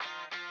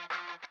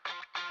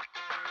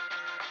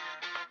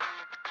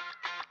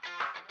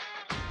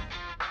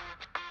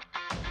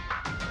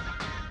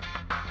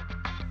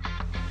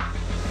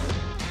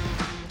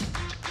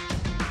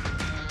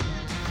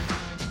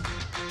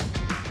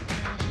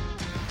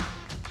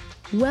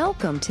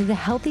Welcome to the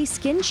Healthy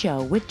Skin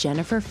Show with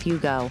Jennifer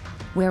Fugo,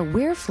 where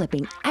we're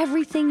flipping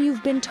everything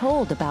you've been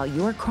told about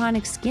your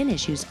chronic skin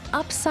issues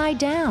upside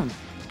down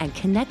and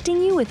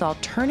connecting you with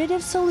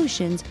alternative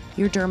solutions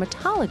your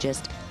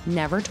dermatologist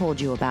never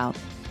told you about.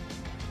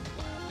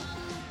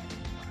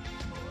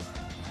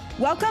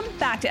 Welcome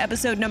back to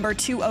episode number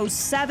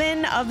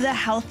 207 of the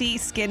Healthy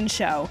Skin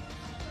Show.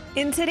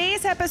 In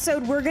today's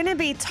episode, we're going to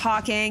be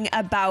talking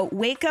about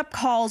wake-up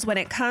calls when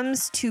it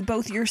comes to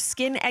both your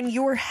skin and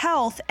your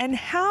health, and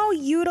how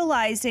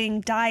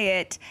utilizing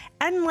diet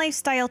and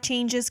lifestyle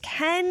changes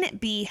can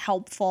be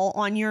helpful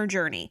on your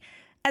journey.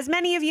 As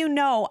many of you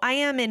know, I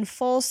am in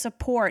full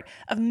support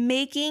of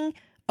making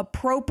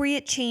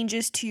appropriate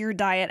changes to your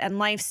diet and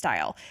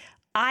lifestyle.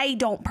 I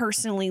don't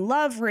personally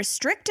love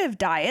restrictive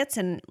diets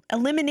and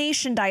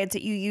elimination diets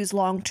that you use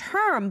long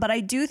term, but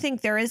I do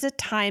think there is a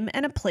time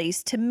and a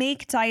place to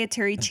make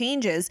dietary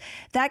changes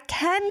that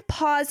can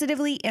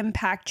positively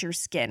impact your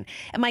skin.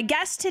 And my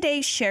guest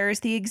today shares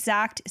the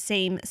exact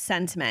same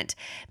sentiment.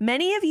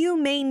 Many of you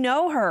may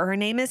know her. Her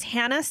name is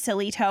Hanna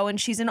Sillitoe,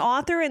 and she's an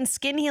author and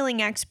skin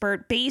healing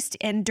expert based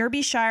in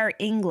Derbyshire,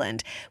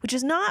 England, which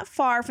is not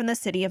far from the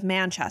city of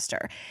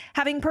Manchester.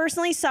 Having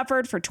personally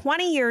suffered for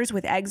 20 years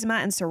with eczema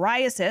and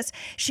psoriasis,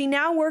 she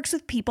now works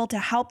with people to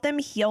help them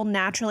heal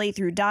naturally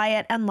through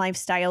diet and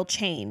lifestyle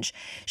change.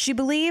 She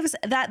believes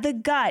that the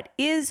gut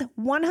is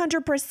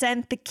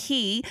 100% the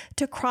key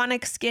to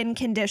chronic skin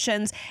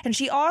conditions, and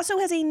she also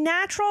has a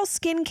natural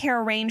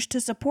skincare range to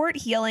support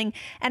healing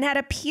and had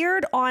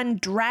appeared on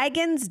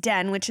Dragon's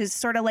Den, which is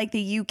sort of like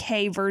the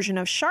UK version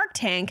of Shark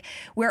Tank,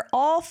 where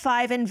all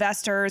 5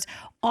 investors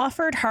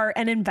offered her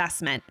an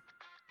investment.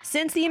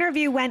 Since the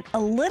interview went a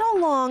little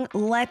long,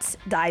 let's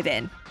dive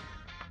in.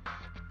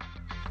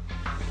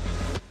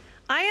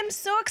 I am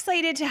so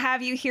excited to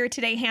have you here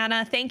today,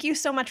 Hanna. Thank you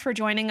so much for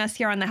joining us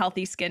here on the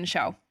Healthy Skin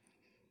Show.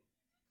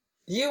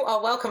 You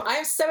are welcome. I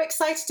am so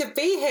excited to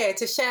be here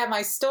to share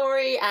my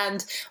story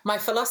and my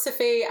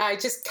philosophy. I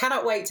just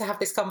cannot wait to have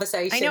this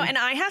conversation. I know, and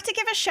I have to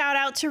give a shout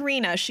out to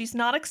Rena. She's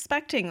not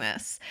expecting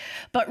this.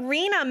 But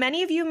Rena,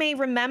 many of you may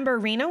remember,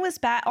 Rena was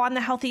back on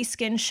the Healthy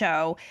Skin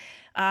Show.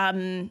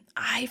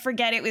 I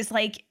forget, it was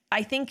like,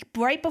 I think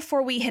right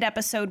before we hit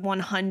episode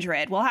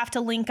 100. We'll have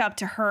to link up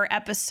to her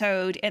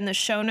episode in the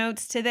show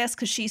notes to this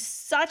because she's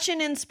such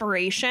an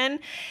inspiration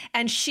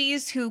and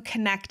she's who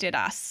connected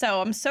us. So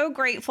I'm so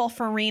grateful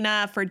for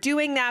Rena for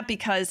doing that,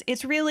 because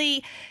it's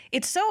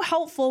so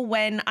helpful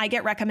when I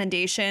get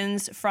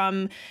recommendations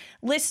from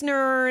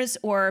listeners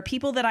or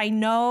people that I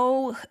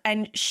know,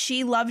 and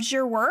she loves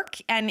your work.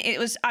 And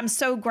I'm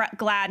so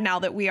glad now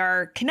that we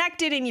are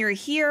connected and you're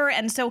here.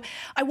 And so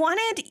I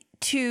wanted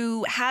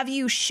to have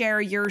you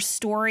share your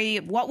story,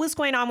 what was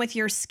going on with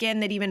your skin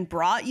that even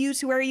brought you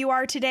to where you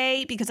are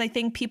today, because I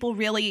think people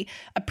really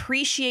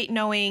appreciate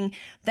knowing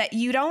that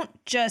you don't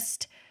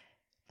just,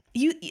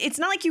 it's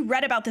not like you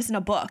read about this in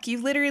a book.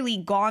 You've literally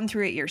gone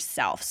through it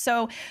yourself.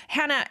 So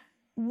Hanna,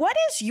 what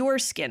is your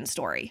skin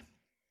story?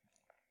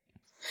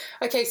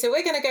 Okay, so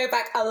we're going to go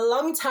back a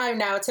long time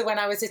now to when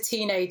I was a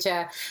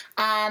teenager,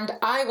 and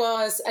I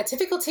was a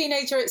typical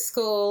teenager at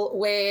school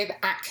with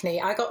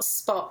acne. I got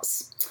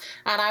spots,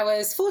 and I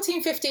was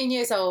 14, 15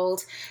 years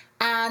old.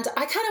 And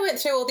I kind of went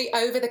through all the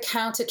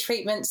over-the-counter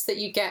treatments that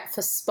you get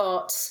for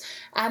spots,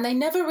 and they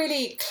never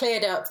really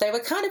cleared up. They were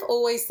kind of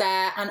always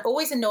there and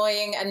always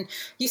annoying. And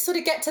you sort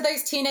of get to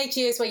those teenage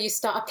years where you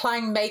start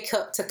applying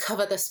makeup to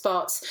cover the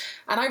spots.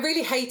 And I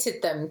really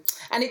hated them.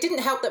 And it didn't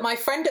help that my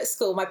friend at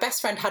school, my best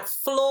friend, had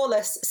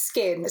flawless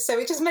skin. So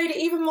it just made it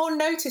even more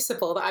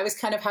noticeable that I was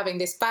kind of having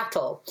this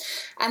battle.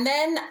 And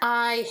then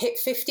I hit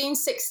 15,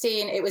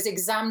 16. It was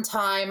exam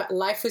time.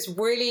 Life was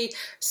really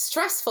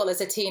stressful as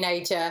a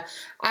teenager.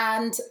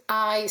 And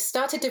I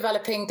started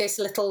developing this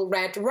little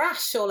red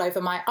rash all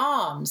over my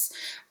arms.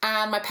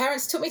 And my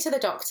parents took me to the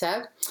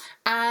doctor,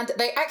 and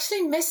they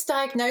actually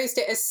misdiagnosed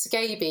it as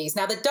scabies.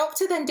 Now, the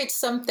doctor then did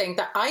something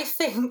that I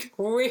think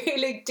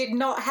really did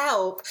not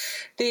help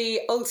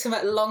the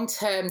ultimate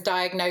long-term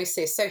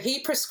diagnosis. So he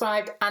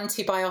prescribed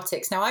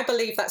antibiotics. Now, I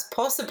believe that's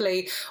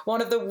possibly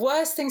one of the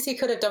worst things he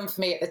could have done for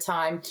me at the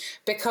time,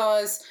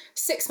 because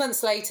 6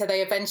 months later,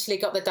 they eventually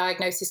got the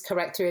diagnosis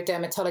correct through a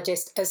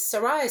dermatologist as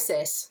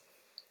psoriasis.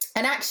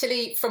 And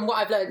actually, from what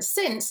I've learned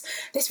since,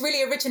 this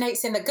really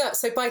originates in the gut.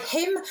 So by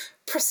him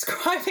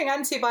prescribing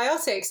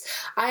antibiotics,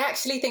 I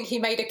actually think he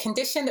made a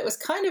condition that was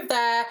kind of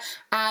there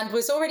and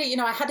was already,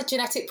 I had a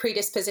genetic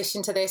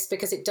predisposition to this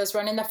because it does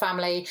run in the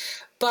family,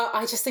 but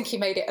I just think he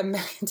made it a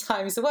million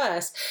times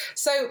worse.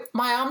 So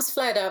my arms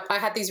flared up. I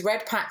had these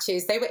red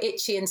patches. They were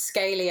itchy and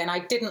scaly, and I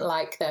didn't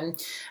like them.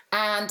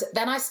 And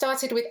then I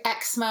started with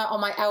eczema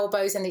on my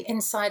elbows and the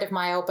inside of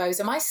my elbows,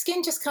 and my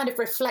skin just kind of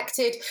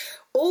reflected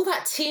all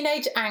that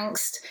teenage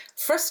angst,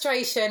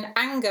 frustration,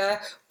 anger,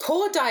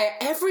 poor diet,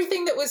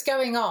 everything that was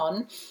going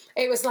on.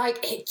 It was like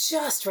it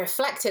just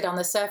reflected on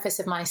the surface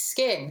of my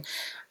skin.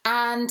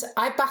 And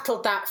I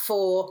battled that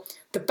for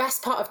the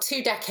best part of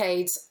 2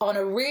 decades on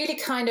a really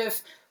kind of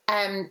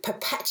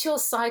perpetual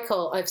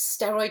cycle of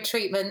steroid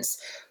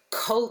treatments,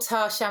 coal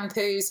tar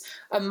shampoos,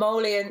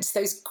 emollients,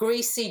 those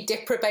greasy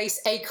dipper-based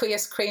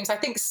aqueous creams. I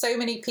think so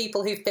many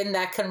people who've been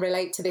there can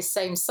relate to this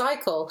same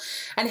cycle.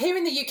 And here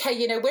in the UK,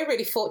 you know, we're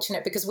really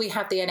fortunate because we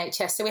have the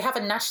NHS, so we have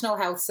a National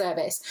Health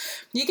Service.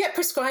 You get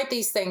prescribed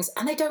these things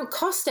and they don't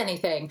cost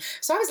anything.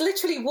 So I was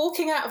literally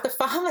walking out of the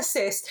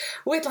pharmacist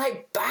with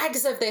like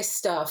bags of this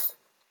stuff.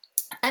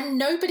 And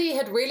nobody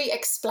had really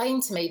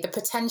explained to me the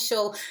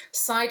potential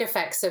side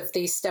effects of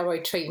these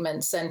steroid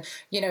treatments and,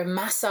 you know,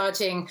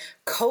 massaging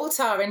coal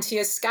tar into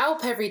your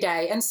scalp every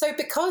day. And so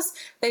because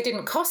they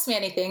didn't cost me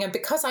anything and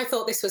because I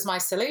thought this was my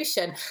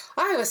solution,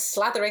 I was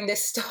slathering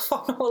this stuff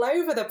on all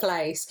over the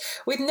place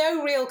with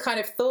no real kind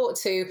of thought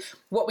to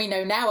what we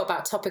know now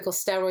about topical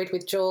steroid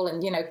withdrawal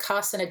and, you know,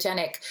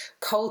 carcinogenic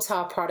coal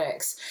tar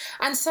products.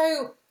 And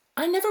so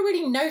I never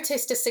really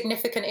noticed a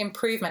significant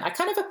improvement. I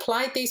kind of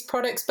applied these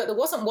products, but there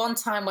wasn't one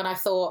time when I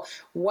thought,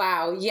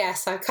 wow,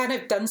 yes, I've kind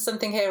of done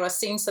something here or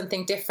seen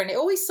something different. It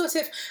always sort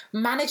of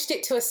managed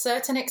it to a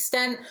certain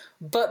extent,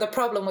 but the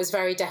problem was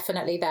very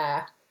definitely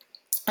there.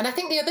 And I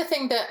think the other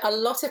thing that a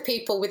lot of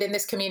people within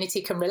this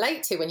community can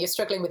relate to when you're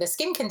struggling with a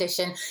skin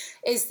condition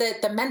is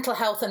the mental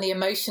health and the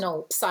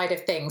emotional side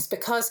of things,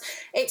 because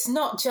it's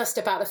not just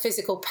about the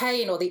physical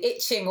pain or the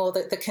itching or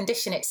the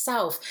condition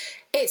itself.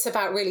 It's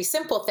about really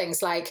simple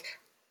things like,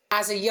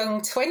 as a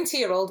young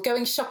 20-year-old,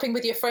 going shopping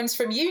with your friends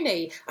from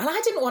uni. And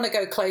I didn't want to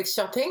go clothes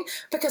shopping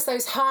because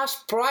those harsh,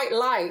 bright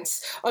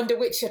lights under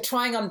which you're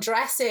trying on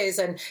dresses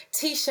and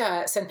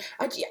T-shirts. And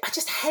I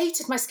just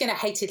hated my skin. I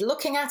hated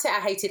looking at it.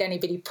 I hated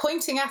anybody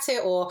pointing at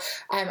it or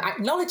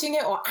acknowledging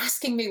it or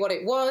asking me what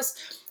it was.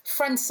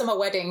 Friends' summer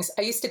weddings,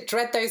 I used to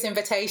dread those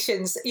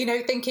invitations, you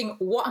know, thinking,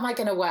 what am I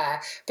going to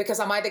wear? Because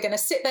I'm either going to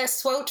sit there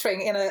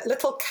sweltering in a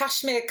little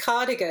cashmere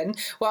cardigan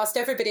whilst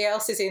everybody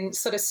else is in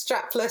sort of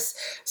strapless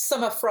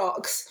summer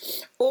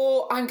frocks,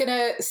 or I'm going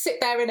to sit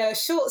there in a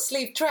short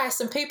sleeve dress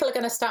and people are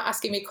going to start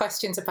asking me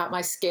questions about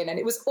my skin. And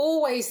it was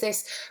always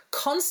this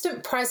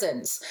constant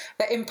presence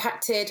that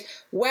impacted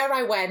where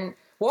I went,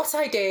 what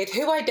I did,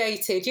 who I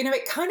dated. You know,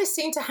 it kind of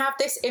seemed to have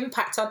this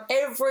impact on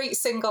every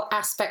single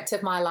aspect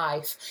of my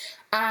life.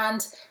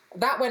 And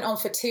that went on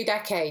for 2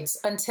 decades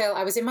until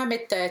I was in my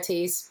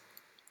mid-30s.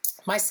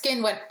 My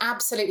skin went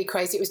absolutely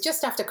crazy. It was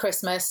just after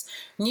Christmas,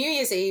 New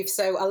Year's Eve,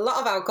 so a lot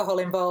of alcohol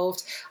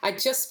involved. I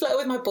just split up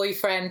with my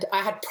boyfriend.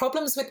 I had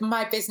problems with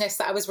my business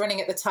that I was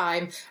running at the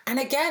time. And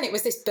again, it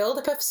was this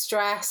buildup of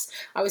stress.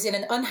 I was in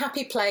an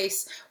unhappy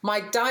place. My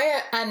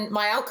diet and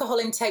my alcohol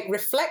intake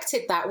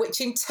reflected that,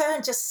 which in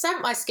turn just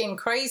sent my skin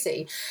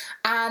crazy.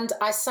 And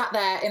I sat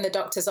there in the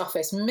doctor's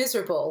office,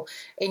 miserable,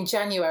 in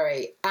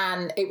January.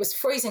 And it was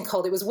freezing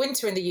cold. It was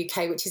winter in the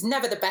UK, which is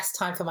never the best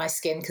time for my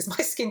skin because my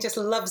skin just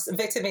loves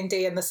vitamin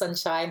D in the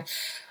sunshine.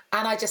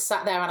 And I just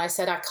sat there and I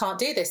said, I can't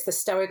do this. The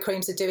steroid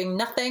creams are doing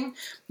nothing.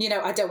 You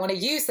know, I don't want to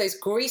use those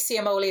greasy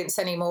emollients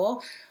anymore.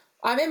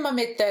 I'm in my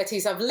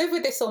mid-30s. I've lived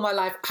with this all my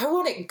life. I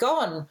want it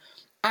gone.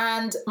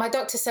 And my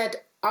doctor said,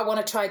 I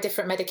want to try a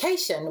different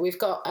medication. We've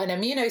got an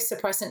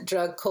immunosuppressant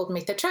drug called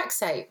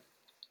methotrexate.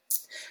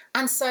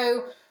 And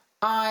so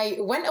I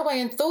went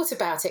away and thought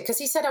about it because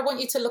he said, I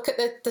want you to look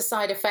at the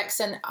side effects.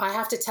 And I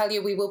have to tell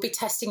you, we will be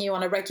testing you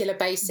on a regular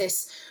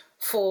basis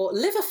for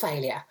liver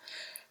failure.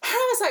 And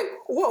I was like,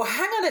 whoa,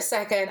 hang on a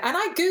second. And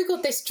I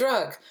Googled this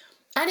drug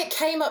and it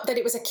came up that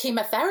it was a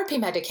chemotherapy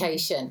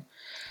medication. And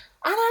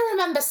I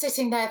remember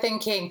sitting there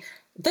thinking,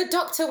 the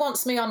doctor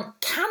wants me on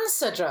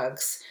cancer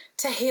drugs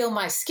to heal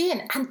my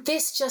skin. And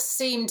this just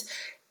seemed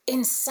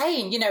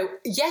insane. You know,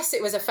 yes,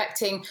 it was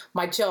affecting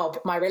my job,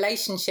 my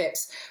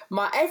relationships,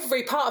 my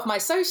every part of my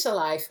social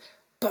life,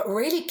 but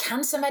really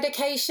cancer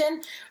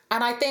medication.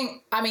 And I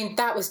think, I mean,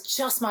 that was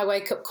just my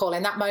wake-up call.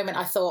 In that moment,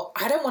 I thought,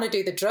 I don't want to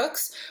do the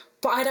drugs,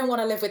 but I don't want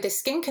to live with this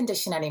skin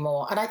condition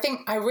anymore. And I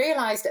think I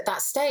realized at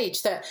that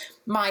stage that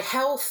my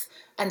health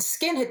and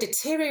skin had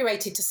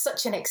deteriorated to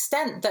such an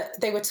extent that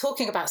they were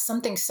talking about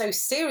something so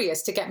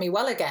serious to get me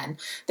well again.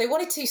 They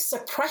wanted to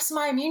suppress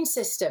my immune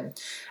system.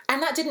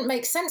 And that didn't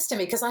make sense to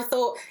me because I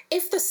thought,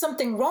 if there's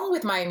something wrong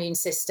with my immune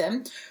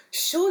system,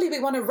 surely we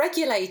want to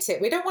regulate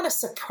it. We don't want to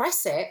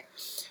suppress it.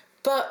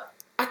 But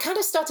I kind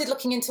of started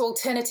looking into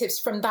alternatives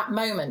from that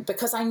moment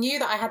because I knew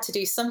that I had to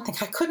do something.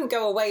 I couldn't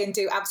go away and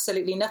do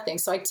absolutely nothing.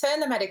 So I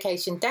turned the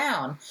medication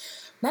down.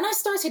 Then I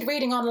started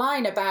reading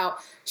online about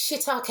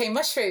shiitake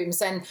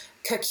mushrooms and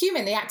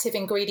curcumin, the active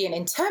ingredient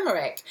in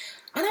turmeric.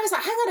 And I was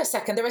like, hang on a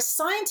second, there are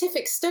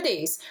scientific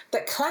studies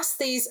that class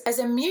these as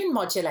immune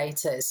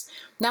modulators.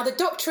 Now, the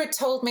doctor had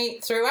told me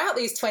throughout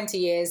these 20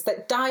 years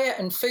that diet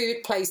and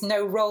food plays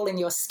no role in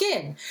your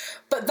skin.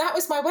 But that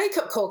was my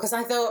wake-up call because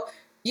I thought,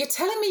 you're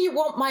telling me you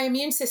want my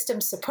immune system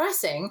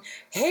suppressing?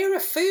 Here are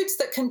foods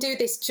that can do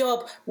this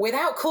job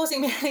without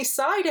causing me any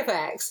side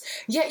effects.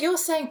 Yet you're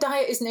saying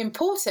diet isn't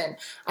important.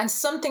 And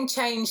something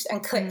changed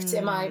and clicked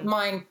in my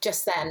mind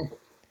just then.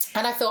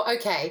 And I thought,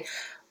 okay,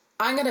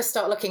 I'm going to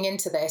start looking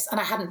into this. And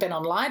I hadn't been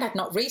online. I'd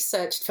not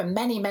researched for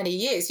many, many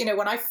years. You know,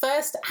 when I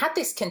first had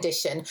this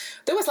condition,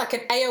 there was like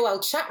an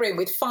AOL chat room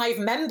with 5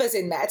 members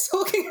in there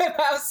talking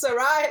about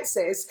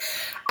psoriasis.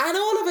 And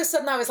all of a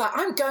sudden I was like,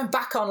 I'm going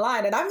back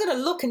online and I'm going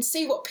to look and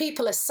see what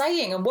people are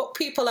saying and what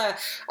people are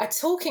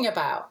talking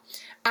about.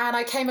 And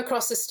I came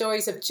across the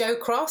stories of Joe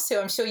Cross, who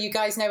I'm sure you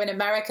guys know in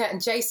America, and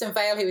Jason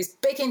Vale, who is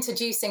big into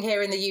juicing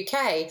here in the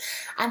UK.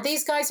 And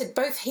these guys had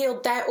both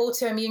healed their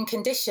autoimmune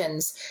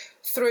conditions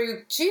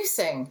through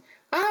juicing.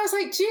 And I was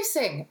like,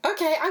 juicing?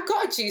 Okay, I've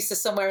got a juicer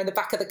somewhere in the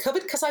back of the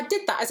cupboard because I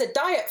did that as a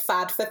diet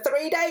fad for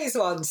 3 days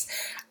once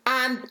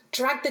and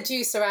dragged the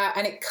juicer out.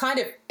 And it kind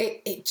of,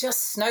 it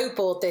just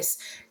snowballed this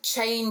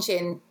change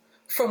in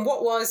from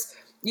what was,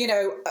 you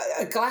know,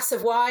 a glass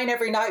of wine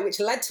every night,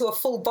 which led to a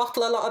full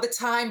bottle a lot of the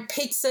time,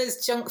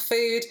 pizzas, junk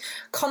food,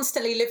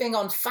 constantly living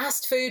on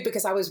fast food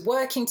because I was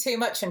working too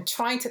much and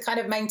trying to kind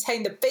of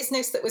maintain the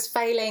business that was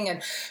failing,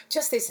 and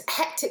just this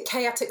hectic,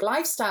 chaotic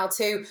lifestyle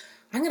to,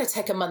 I'm going to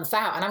take a month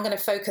out and I'm going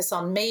to focus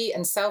on me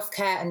and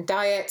self-care and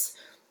diet.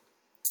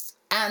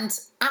 And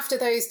after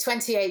those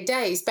 28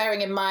 days,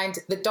 bearing in mind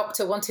the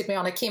doctor wanted me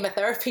on a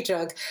chemotherapy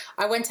drug,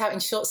 I went out in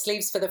short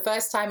sleeves for the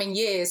first time in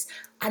years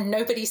and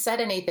nobody said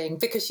anything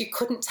because you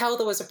couldn't tell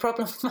there was a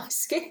problem with my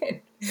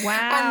skin.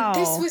 Wow.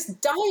 And this was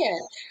diet.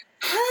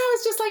 And I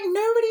was just like,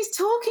 nobody's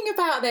talking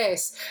about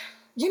this.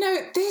 You know,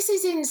 this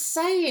is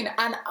insane.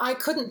 And I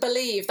couldn't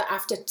believe that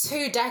after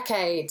 2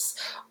 decades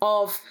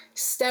of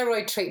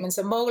steroid treatments,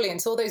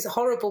 emollients, all those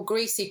horrible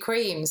greasy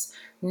creams,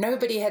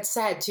 nobody had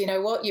said, you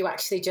know what, you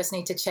actually just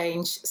need to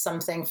change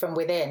something from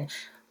within.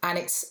 And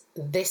it's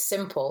this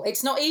simple.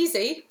 It's not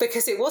easy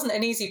because it wasn't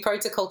an easy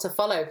protocol to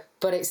follow,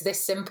 but it's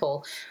this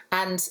simple.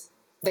 And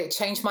they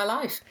changed my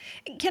life.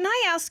 Can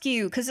I ask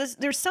you, because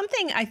there's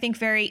something I think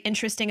very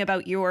interesting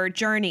about your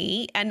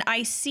journey, and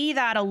I see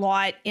that a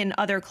lot in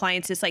other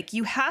clients, is like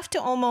you have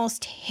to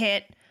almost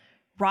hit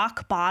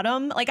rock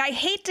bottom. Like, I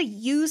hate to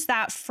use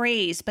that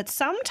phrase, but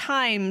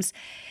sometimes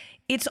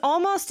it's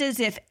almost as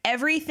if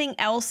everything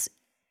else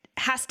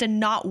has to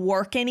not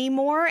work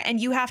anymore, and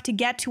you have to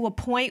get to a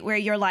point where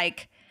you're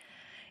like,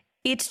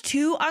 it's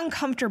too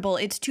uncomfortable,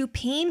 it's too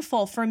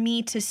painful for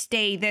me to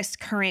stay this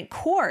current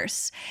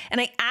course,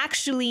 and I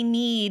actually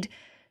need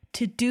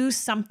to do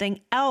something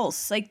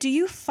else. Like, do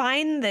you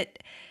find that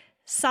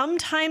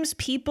sometimes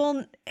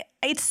people,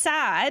 it's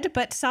sad,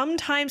 but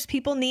sometimes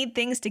people need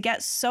things to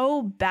get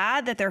so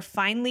bad that they're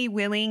finally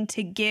willing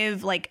to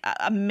give like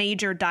a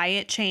major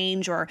diet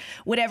change or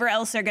whatever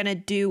else they're going to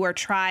do or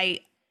try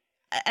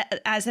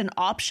as an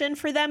option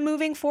for them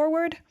moving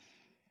forward?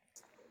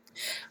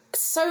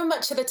 So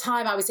much of the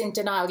time I was in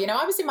denial. You know,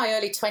 I was in my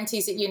early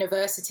 20s at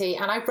university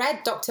and I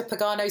read Dr.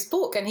 Pagano's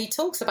book and he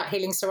talks about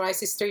healing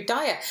psoriasis through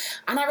diet.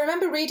 And I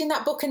remember reading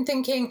that book and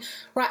thinking,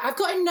 right, I've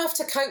got enough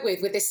to cope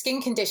with this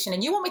skin condition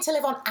and you want me to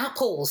live on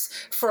apples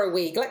for a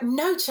week? Like,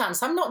 no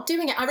chance, I'm not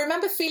doing it. I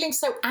remember feeling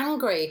so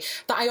angry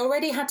that I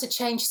already had to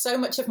change so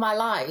much of my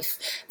life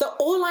that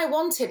all I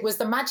wanted was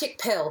the magic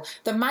pill,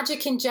 the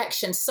magic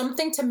injection,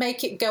 something to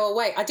make it go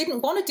away. I didn't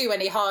want to do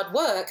any hard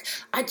work.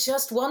 I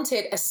just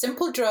wanted a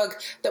simple drug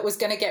that was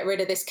going to get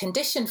rid of this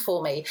condition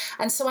for me.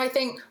 And so I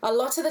think a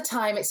lot of the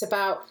time it's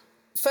about,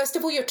 first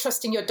of all, you're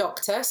trusting your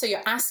doctor. So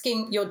you're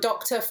asking your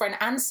doctor for an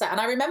answer.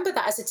 And I remember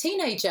that as a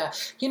teenager,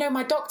 you know,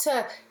 my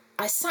doctor,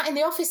 I sat in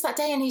the office that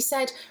day and he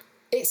said,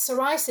 it's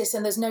psoriasis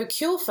and there's no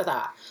cure for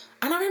that.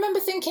 And I remember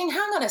thinking,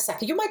 hang on a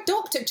second, you're my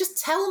doctor.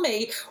 Just tell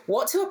me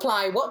what to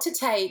apply, what to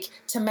take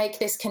to make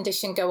this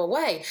condition go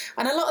away.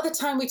 And a lot of the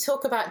time we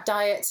talk about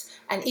diet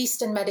and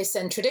Eastern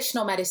medicine,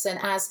 traditional medicine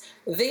as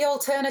the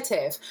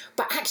alternative.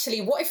 But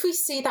actually, what if we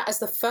see that as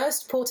the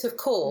first port of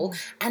call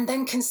and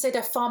then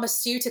consider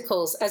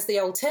pharmaceuticals as the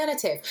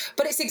alternative?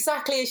 But it's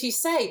exactly as you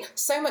say,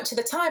 so much of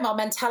the time our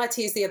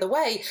mentality is the other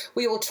way.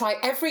 We will try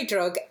every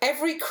drug,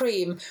 every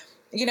cream,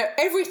 you know,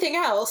 everything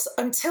else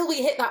until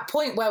we hit that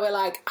point where we're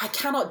like, I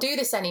cannot do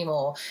this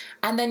anymore.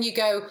 And then you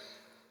go,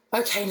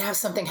 okay, now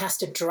something has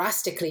to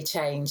drastically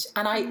change.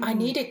 And I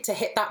needed to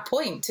hit that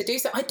point to do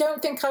so. I don't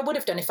think I would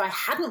have done if I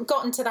hadn't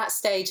gotten to that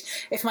stage.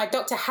 If my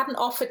doctor hadn't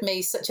offered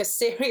me such a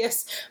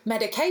serious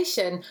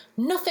medication,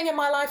 nothing in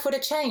my life would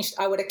have changed.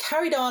 I would have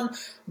carried on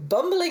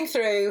bumbling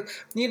through,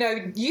 you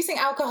know, using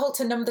alcohol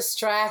to numb the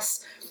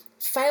stress,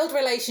 failed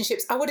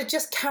relationships. I would have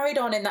just carried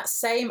on in that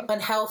same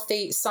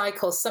unhealthy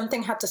cycle.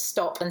 Something had to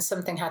stop and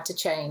something had to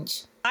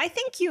change. I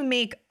think you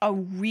make a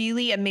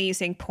really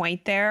amazing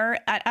point there.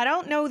 I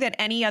don't know that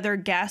any other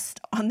guest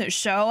on the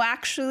show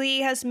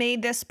actually has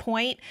made this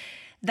point,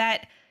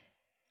 that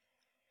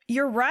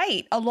you're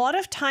right. A lot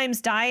of times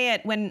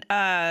diet, when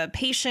a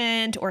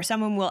patient or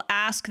someone will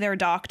ask their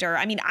doctor,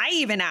 I mean, I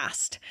even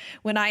asked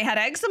when I had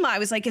eczema, I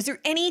was like, is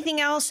there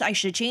anything else I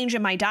should change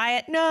in my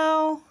diet?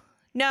 No,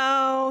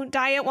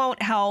 diet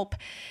won't help.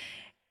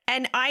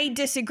 And I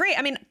disagree.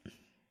 I mean,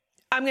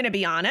 I'm going to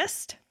be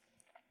honest.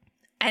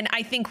 And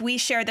I think we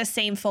share the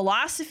same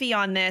philosophy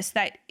on this,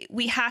 that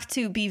we have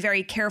to be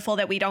very careful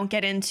that we don't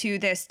get into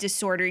this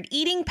disordered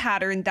eating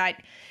pattern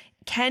that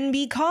can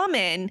be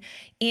common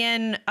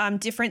in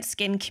different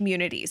skin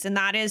communities. And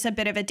that is a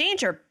bit of a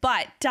danger.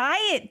 But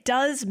diet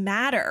does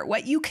matter.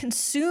 What you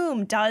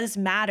consume does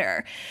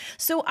matter.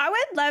 So I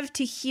would love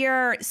to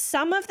hear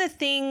some of the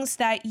things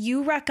that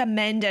you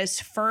recommend as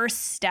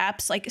first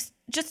steps. Like,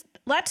 just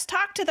let's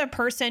talk to the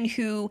person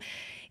who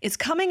is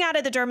coming out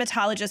of the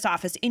dermatologist's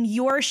office in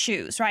your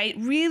shoes, right?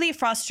 Really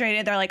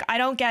frustrated. They're like, I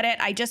don't get it.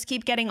 I just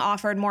keep getting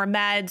offered more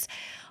meds.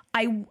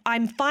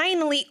 I'm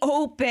finally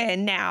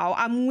open now.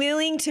 I'm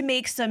willing to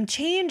make some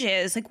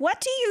changes. Like,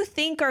 what do you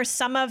think are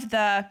some of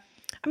the,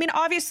 I mean,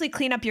 obviously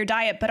clean up your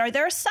diet, but are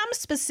there some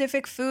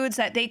specific foods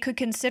that they could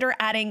consider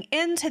adding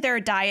into their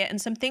diet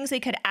and some things they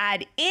could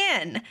add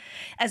in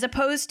as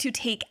opposed to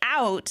take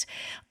out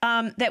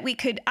that we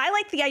could, I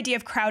like the idea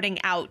of crowding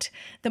out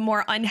the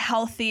more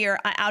unhealthy or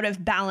out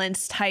of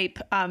balance type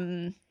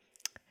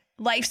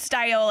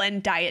lifestyle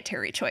and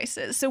dietary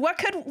choices. So what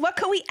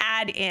could we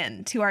add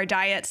in to our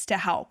diets to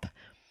help?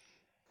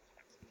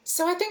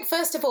 So I think,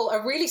 first of all,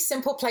 a really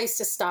simple place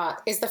to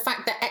start is the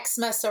fact that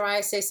eczema,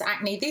 psoriasis,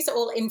 acne, these are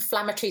all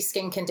inflammatory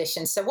skin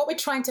conditions. So what we're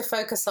trying to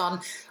focus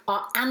on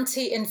are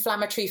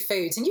anti-inflammatory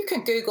foods. And you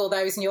can Google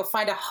those and you'll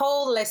find a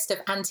whole list of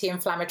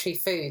anti-inflammatory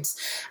foods.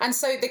 And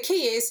so the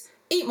key is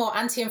eat more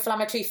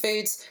anti-inflammatory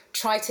foods,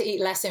 try to eat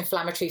less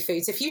inflammatory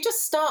foods. If you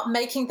just start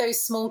making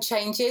those small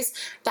changes,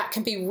 that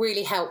can be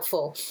really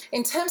helpful.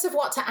 In terms of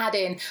what to add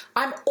in,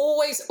 I'm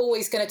always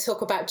going to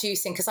talk about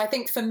juicing because I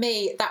think for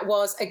me, that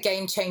was a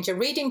game changer.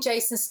 Reading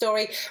Jason's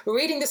story,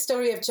 reading the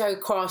story of Joe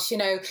Cross,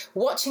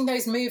 watching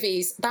those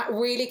movies, that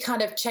really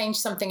kind of changed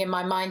something in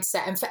my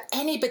mindset. And for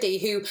anybody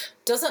who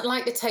doesn't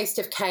like the taste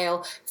of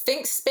kale,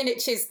 thinks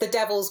spinach is the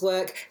devil's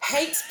work,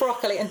 hates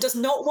broccoli, and does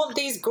not want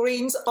these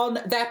greens on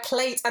their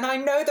plate. And I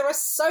know there are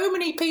so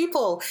many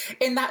people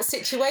in that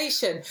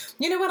situation.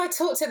 When I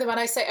talk to them and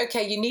I say,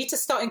 okay, you need to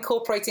start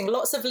incorporating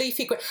lots of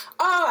leafy greens.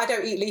 Oh, I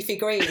don't eat leafy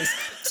greens.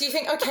 So you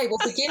think, okay, well,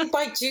 begin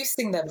by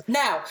juicing them.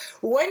 Now,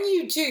 when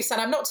you juice,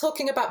 and I'm not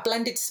talking about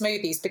blended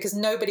smoothies because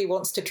nobody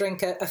wants to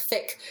drink a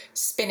thick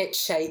spinach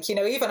shake.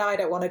 Even I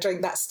don't want to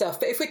drink that stuff.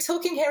 But if we're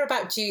talking here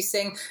about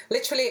juicing,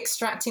 literally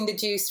extracting the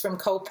juice from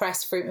cold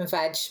pressed fruit and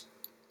veg,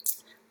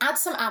 add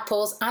some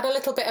apples, add a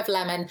little bit of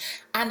lemon,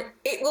 and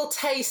it will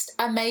taste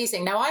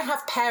amazing. Now, I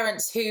have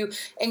parents who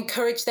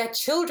encourage their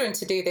children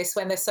to do this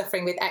when they're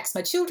suffering with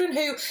eczema. Children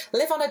who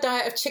live on a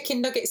diet of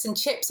chicken nuggets and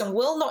chips and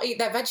will not eat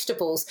their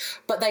vegetables,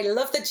 but they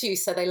love the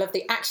juicer. They love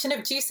the action of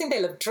juicing.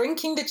 They love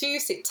drinking the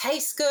juice. It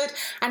tastes good.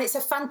 And it's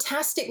a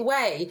fantastic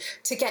way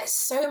to get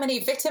so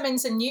many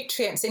vitamins and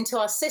nutrients into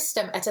our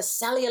system at a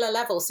cellular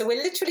level. So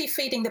we're literally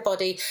feeding the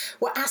body.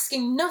 We're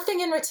asking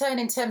nothing in return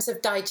in terms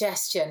of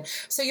digestion.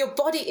 So your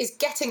body is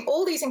getting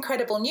all these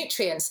incredible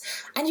nutrients,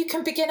 and you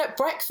can begin at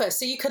breakfast.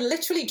 So you can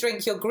literally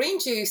drink your green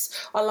juice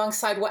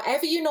alongside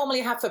whatever you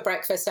normally have for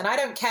breakfast. And I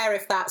don't care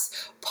if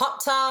that's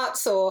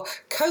Pop-Tarts or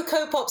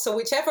Cocoa Pops or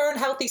whichever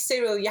unhealthy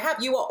cereal you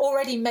have, you are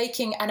already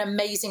making an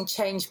amazing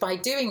change by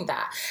doing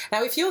that.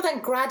 Now, if you're then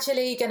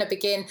gradually going to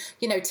begin,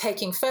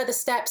 taking further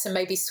steps and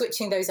maybe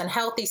switching those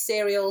unhealthy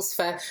cereals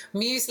for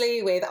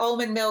muesli with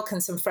almond milk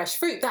and some fresh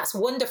fruit, that's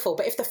wonderful.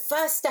 But if the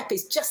first step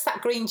is just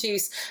that green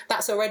juice,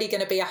 that's already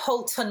going to be a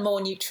whole ton more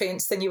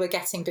nutrients than you were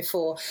getting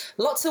before.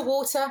 Lots of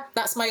water.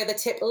 That's my other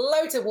tip.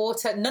 Loads of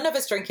water. None of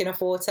us drink enough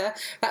water.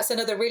 That's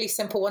another really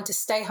simple one to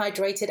stay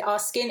hydrated. Our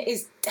skin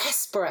is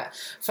desperate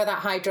for that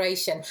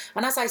hydration.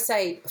 And as I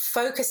say,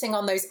 focusing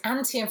on those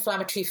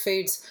anti-inflammatory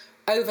foods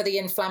over the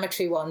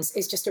inflammatory ones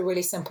is just a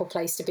really simple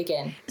place to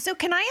begin. So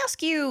can I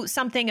ask you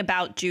something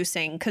about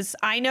juicing? Because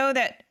I know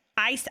that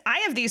I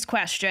have these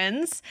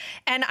questions,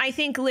 and I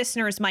think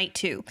listeners might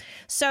too.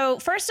 So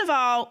first of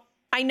all,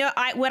 I know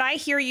what I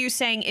hear you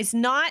saying is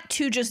not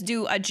to just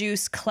do a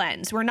juice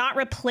cleanse. We're not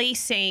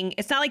replacing.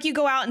 It's not like you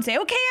go out and say,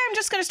 okay, I'm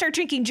just going to start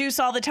drinking juice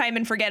all the time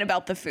and forget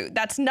about the food.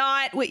 That's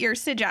not what you're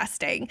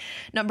suggesting,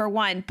 number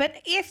one. But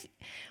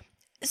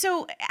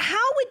how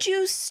would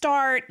you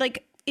start?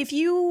 Like, if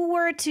you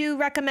were to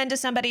recommend to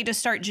somebody to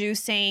start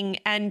juicing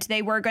and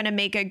they were going to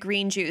make a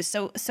green juice,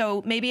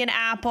 so maybe an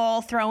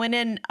apple, throw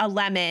in a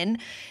lemon,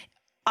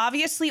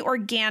 obviously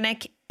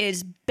organic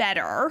is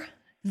better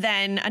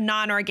than a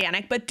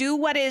non-organic, but do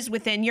what is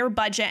within your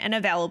budget and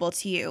available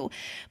to you.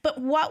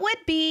 But what would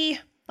be,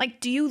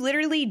 like, do you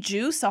literally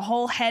juice a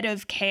whole head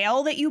of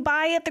kale that you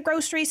buy at the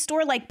grocery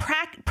store? Like,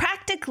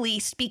 practically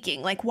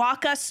speaking, like,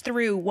 walk us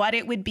through what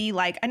it would be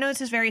like. I know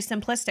this is very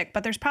simplistic,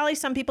 but there's probably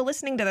some people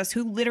listening to this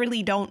who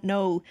literally don't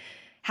know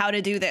how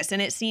to do this,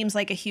 and it seems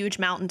like a huge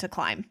mountain to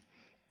climb.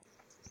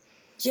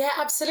 Yeah,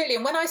 absolutely.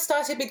 And when I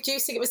started with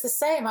juicing, it was the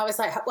same. I was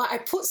like, well, I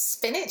put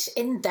spinach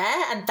in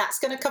there and that's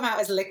going to come out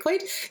as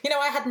liquid.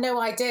 I had no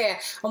idea.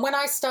 And when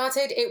I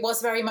started, it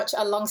was very much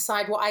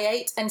alongside what I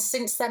ate. And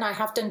since then, I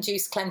have done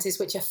juice cleanses,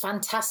 which are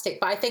fantastic.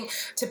 But I think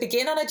to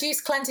begin on a juice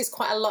cleanse is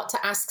quite a lot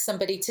to ask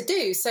somebody to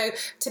do. So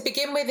to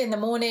begin with, in the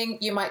morning,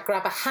 you might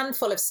grab a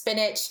handful of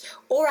spinach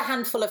or a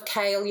handful of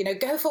kale.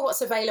 Go for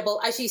what's available.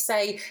 As you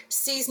say,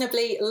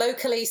 seasonably,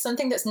 locally,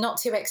 something that's not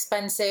too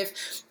expensive.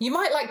 You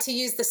might like to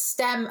use the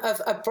stem of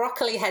a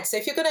broccoli head. So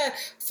if you're going to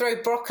throw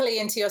broccoli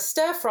into your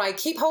stir fry,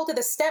 keep hold of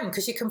the stem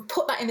because you can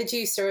put that in the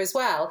juicer as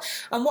well.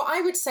 And what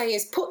I would say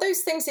is put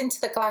those things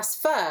into the glass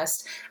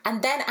first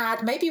and then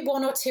add maybe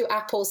 1 or 2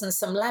 apples and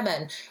some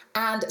lemon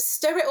and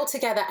stir it all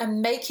together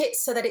and make it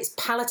so that it's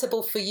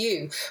palatable for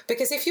you.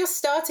 Because if you're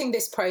starting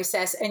this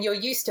process and you're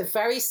used to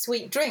very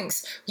sweet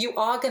drinks, you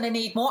are going to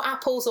need more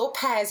apples or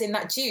pears in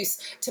that juice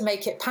to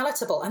make it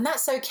palatable. And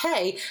that's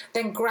okay.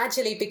 Then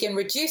gradually begin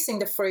reducing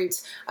the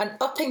fruit and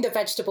upping the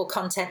vegetable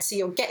content so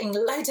you're getting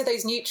loads of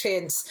those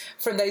nutrients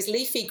from those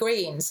leafy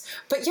greens.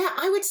 But yeah,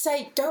 I would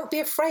say don't be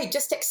afraid.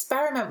 Just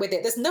experiment with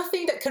it. There's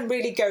nothing that can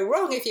really go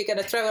wrong if you're going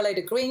to throw a load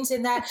of greens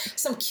in there.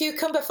 Some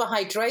cucumber for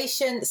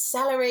hydration,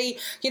 celery,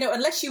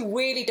 unless you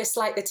really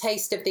dislike the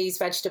taste of these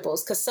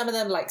vegetables, because some of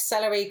them, like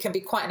celery, can be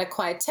quite an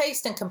acquired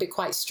taste and can be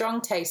quite strong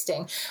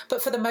tasting.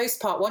 But for the most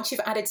part, once you've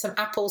added some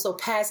apples or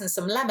pears and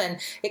some lemon,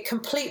 it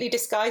completely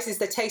disguises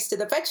the taste of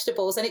the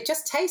vegetables and it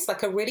just tastes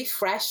like a really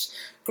fresh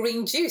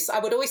green juice. I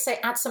would always say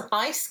add some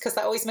ice because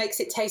that always makes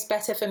it taste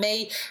better for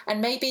me.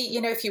 And maybe,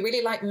 if you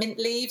really like mint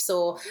leaves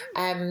or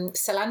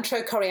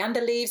cilantro,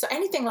 coriander leaves or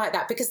anything like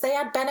that, because they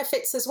add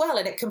benefits as well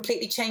and it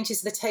completely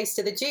changes the taste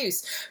of the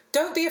juice.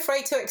 Don't be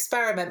afraid to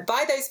experiment.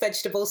 Buy those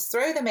vegetables,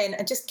 throw them in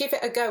and just give it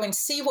a go and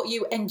see what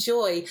you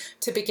enjoy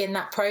to begin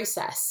that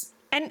process.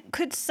 And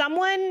could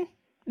someone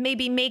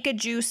maybe make a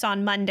juice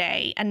on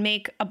Monday and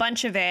make a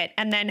bunch of it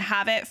and then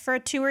have it for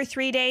 2 or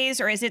 3 days?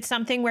 Or is it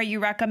something where you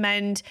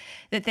recommend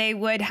that they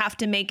would have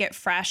to make it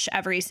fresh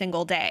every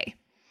single day?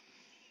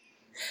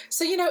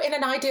 So, in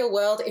an ideal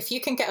world, if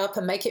you can get up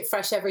and make it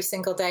fresh every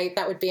single day,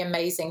 that would be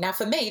amazing. Now,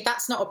 for me,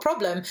 that's not a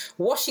problem.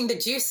 Washing the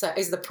juicer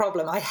is the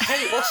problem. I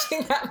hate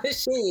washing that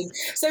machine.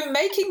 So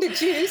making the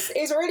juice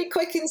is really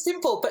quick and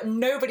simple, but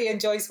nobody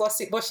enjoys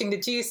washing the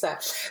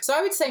juicer. So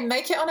I would say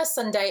make it on a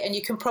Sunday and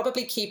you can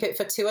probably keep it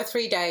for 2 or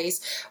 3 days.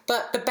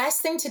 But the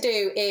best thing to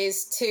do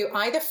is to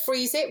either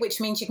freeze it,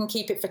 which means you can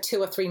keep it for 2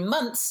 or 3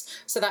 months.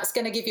 So that's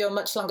going to give you a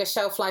much longer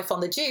shelf life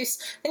on the juice.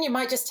 Then you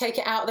might just take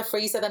it out of the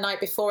freezer the night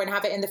before and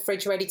have it in the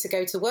fridge ready to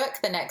go to work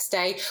the next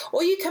day.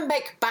 Or you can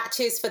make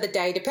batches for the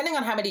day, depending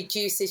on how many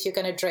juices you're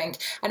going to drink.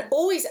 And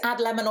always add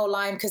lemon or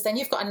lime because then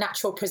you've got a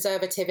natural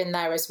preservative in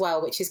there as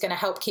well, which is going to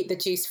help keep the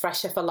juice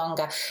fresher for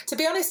longer. To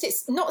be honest,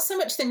 it's not so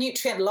much the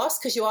nutrient loss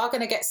because you are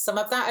going to get some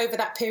of that over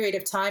that period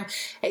of time.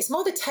 It's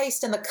more the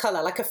taste and the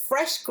color. Like a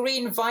fresh,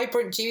 green,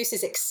 vibrant juice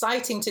is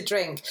exciting to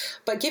drink,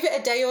 but give it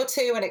a day or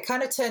two and it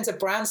kind of turns a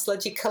brown,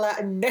 sludgy color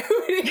and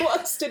nobody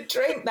wants to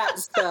drink that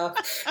stuff.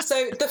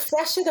 So the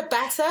fresher, the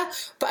better.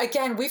 But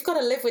again, we've got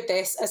to live with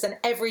this as an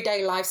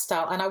everyday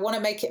lifestyle and I want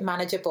to make it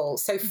manageable.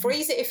 So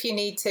freeze it if you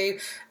need to,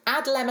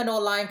 add lemon or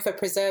lime for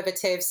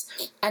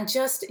preservatives and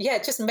just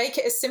make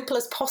it as simple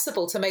as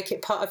possible to make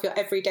it part of your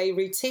everyday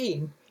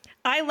routine.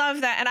 I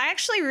love that. And I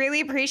actually really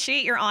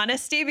appreciate your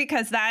honesty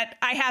because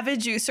I have a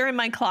juicer in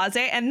my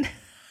closet and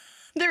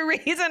the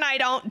reason I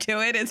don't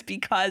do it is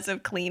because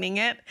of cleaning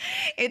it.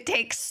 It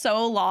takes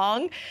so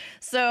long.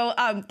 So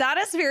that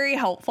is very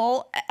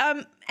helpful.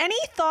 Any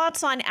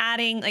thoughts on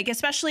adding, like,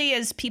 especially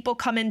as people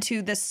come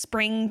into the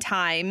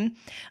springtime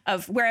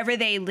of wherever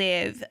they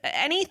live,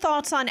 any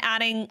thoughts on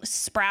adding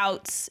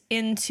sprouts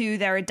into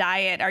their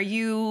diet?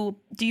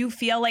 Do you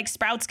feel like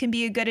sprouts can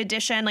be a good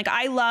addition? Like,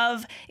 I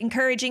love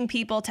encouraging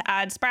people to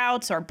add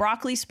sprouts or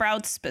broccoli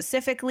sprouts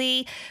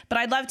specifically, but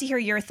I'd love to hear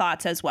your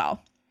thoughts as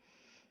well.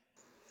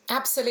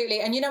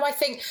 Absolutely. And, I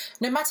think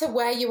no matter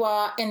where you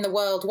are in the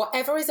world,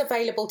 whatever is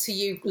available to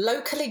you,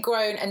 locally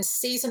grown and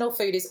seasonal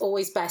food is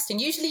always best.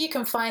 And usually you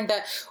can find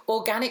that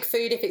organic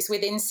food, if it's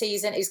within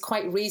season, is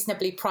quite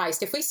reasonably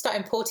priced. If we start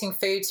importing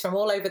foods from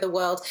all over the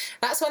world,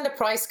 that's when the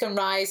price can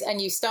rise and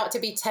you start to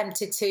be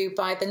tempted to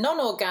buy the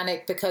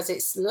non-organic because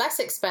it's less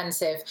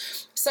expensive.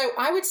 So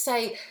I would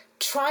say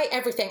try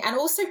everything and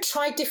also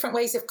try different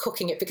ways of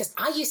cooking it because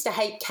I used to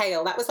hate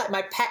kale. That was like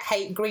my pet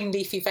hate green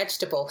leafy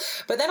vegetable.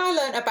 But then I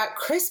learned about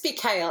crispy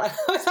kale and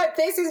I was like,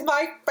 this is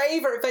my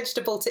favorite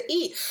vegetable to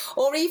eat.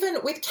 Or even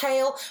with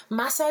kale,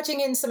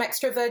 massaging in some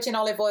extra virgin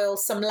olive oil,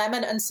 some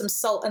lemon and some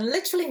salt and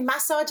literally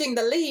massaging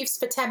the leaves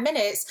for 10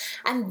 minutes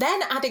and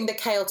then adding the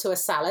kale to a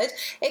salad.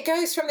 It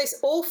goes from this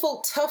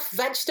awful tough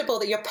vegetable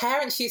that your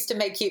parents used to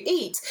make you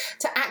eat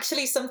to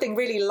actually something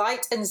really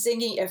light and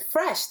zingy and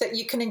fresh that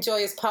you can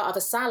enjoy as part of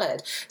a salad.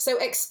 So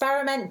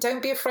experiment,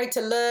 don't be afraid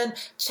to learn,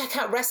 check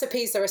out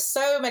recipes. There are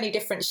so many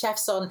different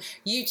chefs on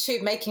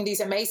YouTube making these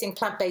amazing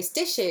plant-based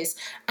dishes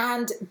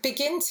and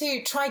begin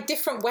to try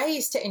different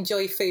ways to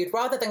enjoy food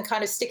rather than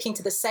kind of sticking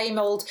to the same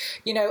old,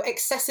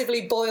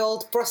 excessively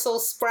boiled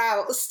Brussels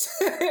sprouts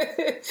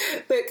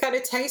that kind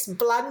of taste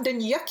bland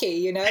and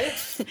yucky,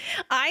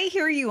 I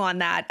hear you on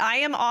that. I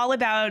am all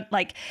about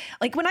like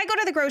when I go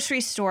to the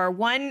grocery store,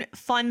 one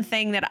fun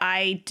thing that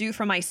I do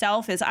for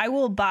myself is I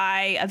will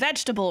buy a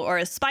vegetable or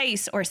a spice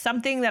or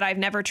something that I've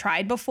never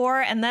tried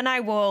before. And then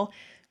I will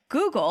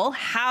Google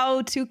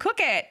how to cook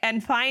it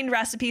and find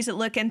recipes that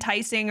look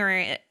enticing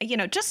or,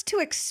 just to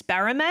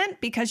experiment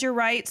because you're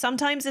right.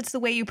 Sometimes it's the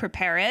way you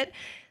prepare it.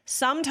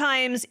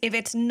 Sometimes if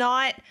it's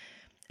not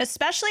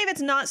especially if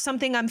it's not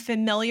something I'm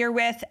familiar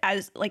with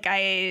as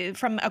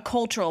from a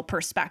cultural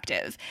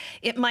perspective.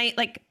 It might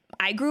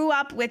I grew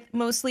up with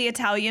mostly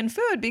Italian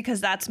food because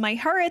that's my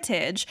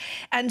heritage.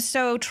 And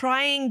so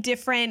trying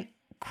different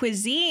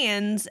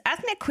cuisines,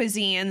 ethnic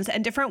cuisines,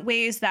 and different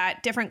ways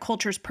that different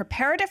cultures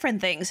prepare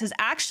different things has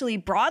actually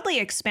broadly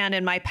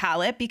expanded my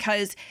palate,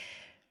 because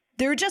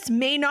there just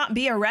may not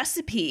be a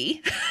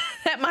recipe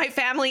that my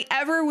family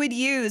ever would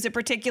use a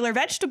particular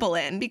vegetable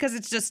in, because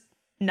it's just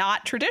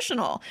not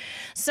traditional.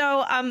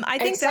 So I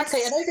think exactly.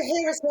 And over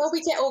here as well,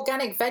 we get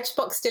organic veg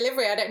box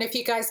delivery. I don't know if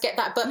you guys get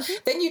that, but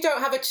then you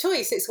don't have a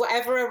choice. It's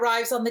whatever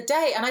arrives on the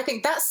day. And I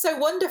think that's so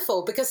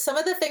wonderful, because some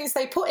of the things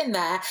they put in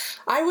there,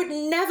 I would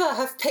never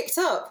have picked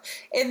up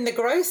in the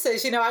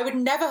grocers. I would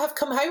never have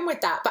come home with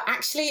that. But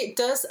actually it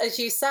does, as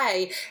you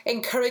say,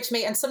 encourage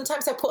me. And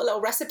sometimes I put a little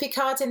recipe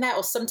card in there,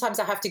 or sometimes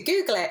I have to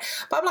Google it.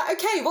 But I'm like,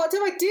 okay, what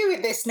do I do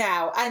with this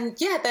now? And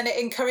yeah, then it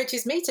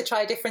encourages me to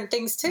try different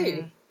things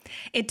too.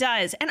 It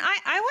does. And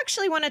I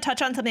actually want to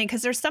touch on something,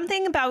 because there's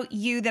something about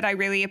you that I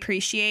really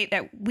appreciate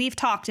that we've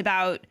talked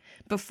about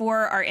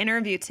before our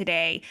interview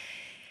today.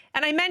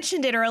 And I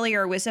mentioned it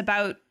earlier, was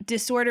about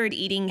disordered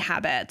eating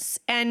habits.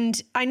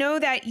 And I know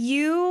that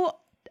you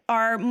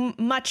are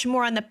much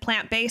more on the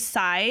plant-based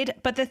side,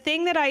 but the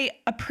thing that I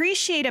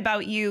appreciate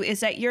about you is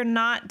that you're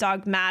not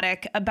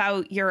dogmatic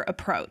about your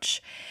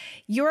approach.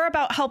 You're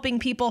about helping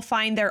people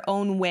find their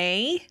own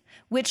way,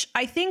 which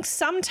I think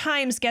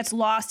sometimes gets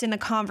lost in the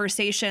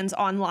conversations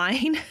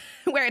online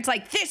where it's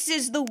like, this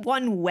is the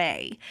one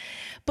way.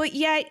 But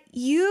yet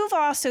you've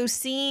also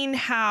seen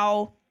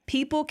how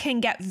people can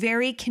get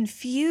very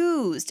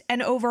confused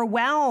and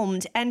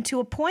overwhelmed, and to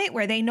a point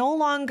where they no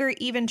longer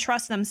even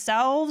trust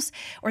themselves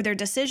or their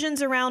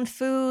decisions around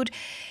food.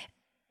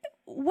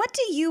 What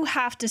do you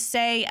have to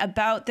say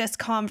about this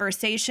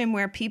conversation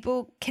where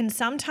people can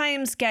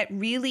sometimes get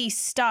really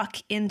stuck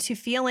into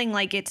feeling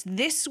like it's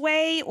this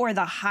way or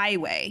the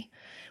highway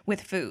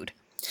with food?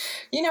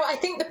 I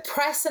think the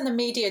press and the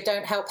media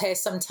don't help here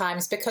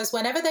sometimes, because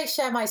whenever they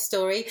share my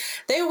story,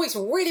 they always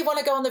really want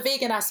to go on the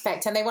vegan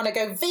aspect, and they want to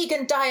go,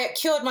 vegan diet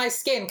cured my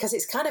skin, because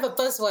it's kind of a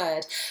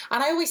buzzword.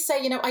 And I always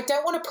say, I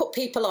don't want to put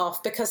people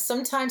off, because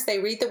sometimes they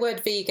read the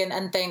word vegan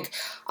and think,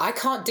 I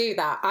can't do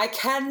that. I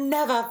can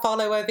never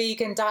follow a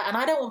vegan diet. And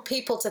I don't want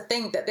people to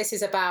think that this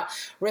is about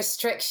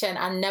restriction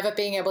and never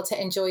being able to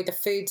enjoy the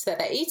foods that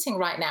they're eating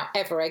right now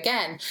ever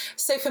again.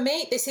 So for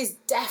me, this is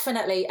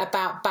definitely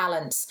about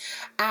balance.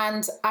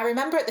 And I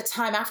remember at the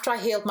time after I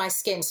healed my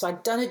skin, so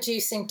I'd done a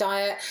juicing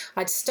diet,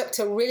 I'd stuck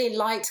to really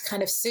light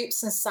kind of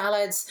soups and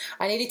salads.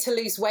 I needed to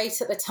lose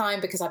weight at the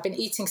time because I'd been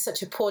eating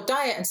such a poor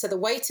diet, and so the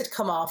weight had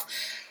come off.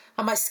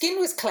 And my skin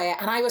was clear,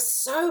 and I was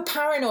so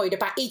paranoid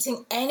about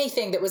eating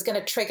anything that was going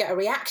to trigger a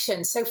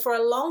reaction. So for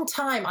a long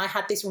time, I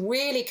had this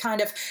really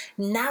kind of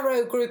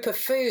narrow group of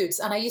foods.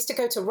 And I used to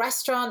go to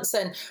restaurants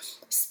and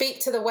speak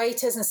to the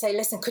waiters and say,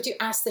 listen, could you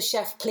ask the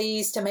chef,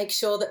 please, to make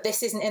sure that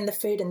this isn't in the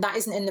food and that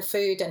isn't in the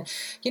food? And,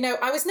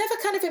 I was never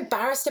kind of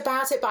embarrassed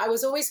about it, but I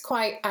was always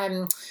quite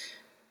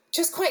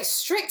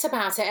strict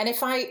about it. And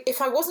if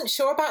I wasn't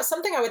sure about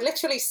something, I would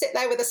literally sit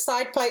there with a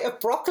side plate of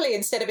broccoli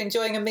instead of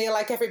enjoying a meal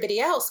like everybody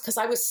else, because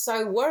I was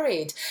so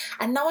worried.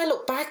 And now I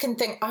look back and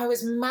think I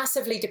was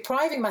massively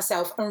depriving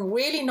myself and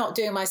really not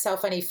doing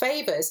myself any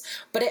favors.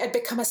 But it had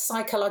become a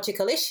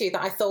psychological issue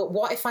that I thought,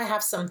 what if I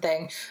have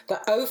something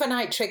that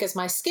overnight triggers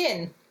my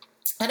skin?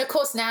 And of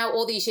course, now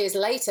all these years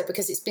later,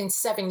 because it's been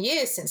 7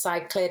 years since I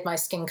cleared my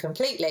skin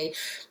completely,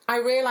 I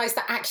realized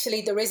that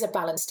actually there is a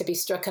balance to be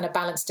struck and a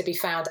balance to be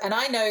found. And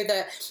I know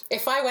that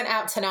if I went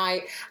out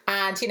tonight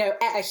and, ate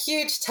a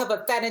huge tub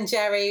of Ben and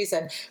Jerry's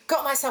and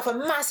got myself a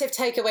massive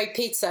takeaway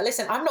pizza,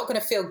 listen, I'm not going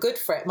to feel good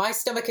for it. My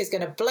stomach is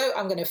going to bloat.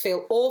 I'm going to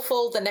feel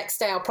awful. The next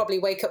day, I'll probably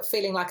wake up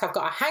feeling like I've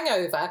got a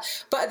hangover.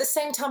 But at the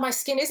same time, my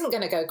skin isn't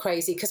going to go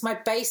crazy because my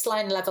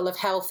baseline level of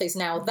health is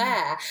now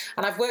there.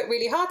 And I've worked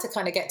really hard to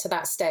kind of get to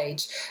that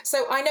stage.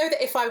 So I know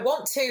that if I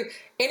want to,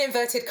 in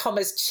inverted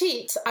commas,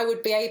 cheat, I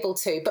would be able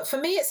to. But for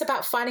me, it's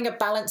about finding a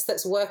balance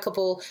that's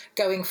workable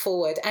going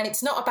forward. And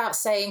it's not about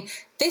saying,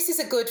 this is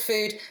a good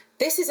food,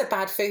 this is a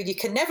bad food, you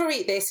can never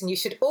eat this and you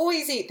should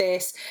always eat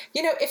this.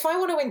 If I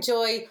want to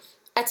enjoy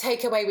a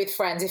takeaway with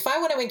friends, if I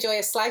want to enjoy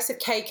a slice of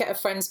cake at a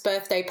friend's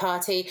birthday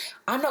party,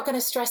 I'm not going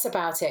to stress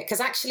about it,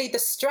 because actually the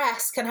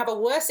stress can have a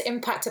worse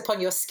impact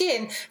upon your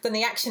skin than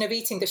the action of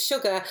eating the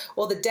sugar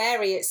or the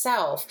dairy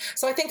itself.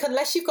 So I think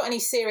unless you've got any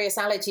serious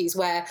allergies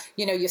where,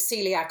 you're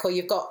celiac or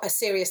you've got a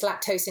serious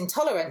lactose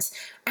intolerance,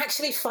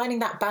 actually finding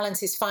that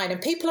balance is fine.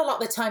 And people a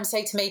lot of the time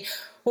say to me,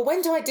 well,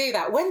 when do I do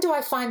that? When do I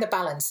find the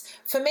balance?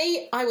 For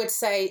me, I would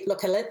say,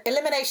 look,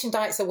 elimination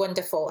diets are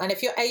wonderful. And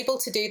if you're able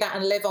to do that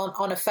and live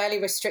on a fairly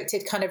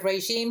restricted kind of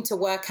regime to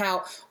work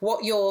out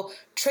what your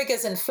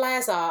triggers and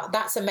flares are,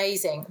 that's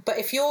amazing. But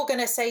if you're going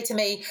to say to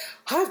me,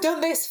 I've done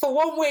this for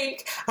 1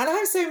 week and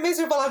I'm so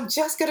miserable, I'm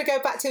just going to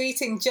go back to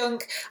eating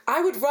junk,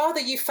 I would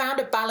rather you found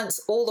a balance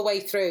all the way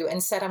through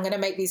and said, I'm going to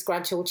make these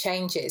gradual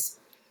changes.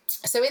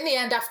 So in the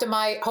end, after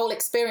my whole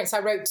experience, I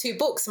wrote 2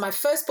 books. My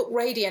first book,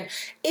 Radiant,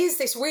 is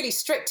this really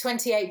strict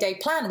 28-day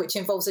plan, which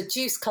involves a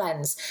juice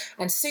cleanse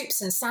and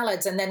soups and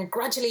salads, and then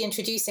gradually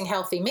introducing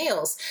healthy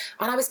meals.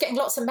 And I was getting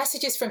lots of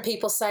messages from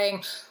people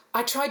saying,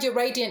 I tried your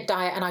Radiant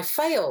diet and I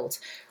failed.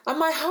 And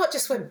my heart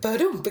just went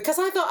boom, because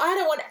I thought, I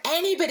don't want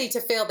anybody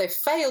to feel they've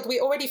failed. We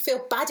already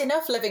feel bad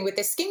enough living with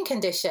this skin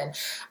condition.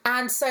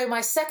 And so my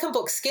second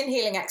book, Skin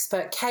Healing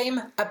Expert, came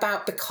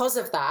about because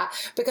of that,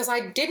 because I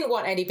didn't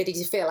want anybody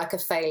to feel like a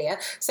failure.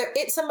 So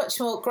it's a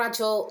much more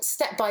gradual,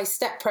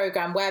 step-by-step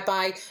program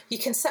whereby you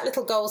can set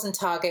little goals and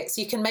targets.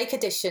 You can make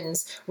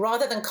additions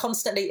rather than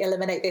constantly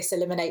eliminate this,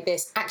 eliminate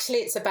this. Actually,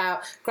 it's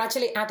about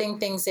gradually adding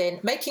things in,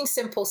 making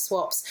simple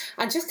swaps,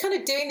 and just kind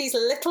of doing these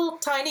little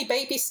tiny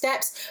baby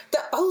steps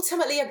that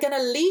ultimately are going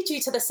to lead you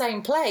to the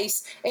same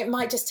place. It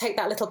might just take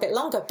that little bit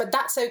longer, but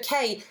that's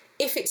okay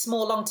if it's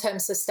more long-term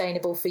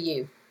sustainable for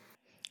you.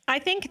 I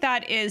think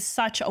that is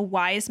such a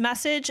wise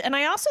message. And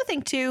I also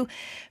think too,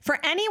 for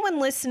anyone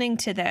listening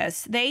to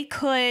this, they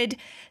could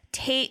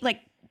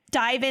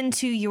dive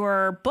into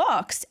your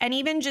books and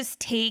even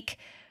just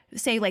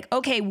say like,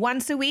 okay,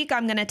 once a week,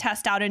 I'm going to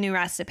test out a new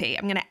recipe.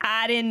 I'm going to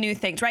add in new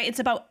things, right? It's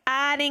about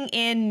adding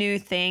in new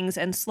things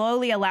and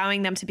slowly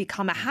allowing them to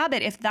become a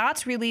habit if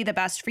that's really the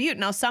best for you.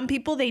 Now, some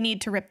people, they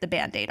need to rip the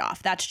Band-Aid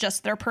off. That's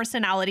just their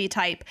personality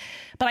type.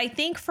 But I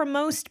think for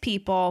most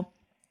people,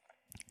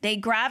 they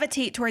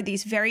gravitate toward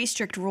these very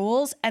strict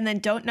rules and then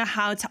don't know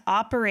how to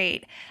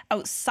operate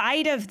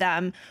outside of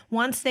them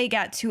once they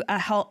get to a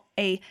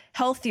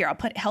healthier, I'll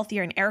put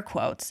healthier in air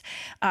quotes,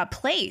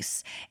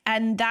 place.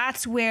 And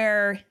that's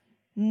where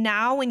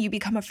now when you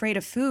become afraid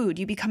of food,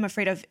 you become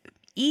afraid of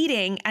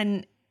eating,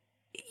 and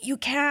you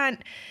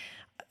can't,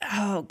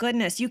 oh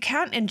goodness, you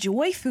can't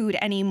enjoy food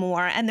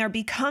anymore. And there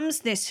becomes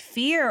this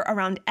fear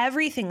around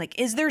everything. Like,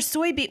 is there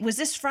was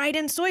this fried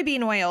in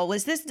soybean oil?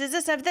 Does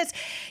this have this?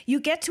 You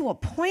get to a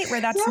point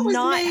where that's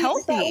not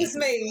healthy.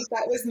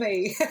 That was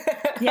me.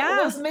 Yeah.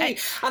 That was me.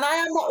 And I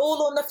am the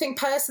all or nothing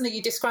person that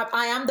you described.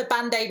 I am the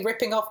Band-Aid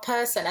ripping off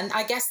person. And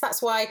I guess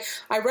that's why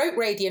I wrote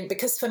Radiant,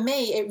 because for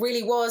me, it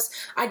really was,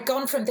 I'd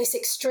gone from this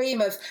extreme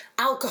of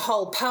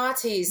alcohol,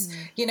 parties,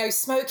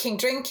 smoking,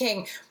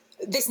 drinking,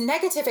 this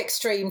negative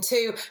extreme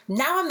to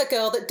now I'm the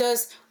girl that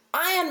does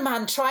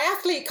Ironman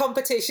triathlete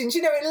competitions.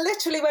 It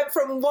literally went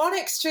from one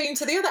extreme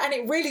to the other, and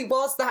it really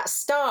was that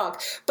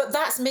stark. But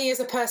that's me as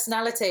a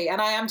personality,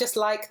 and I am just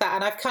like that,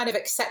 and I've kind of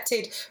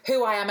accepted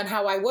who I am and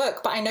how I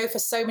work. But I know for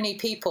so many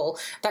people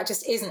that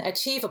just isn't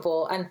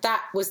achievable, and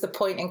that was the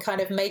point in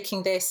kind of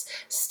making this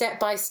step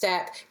by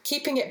step,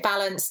 keeping it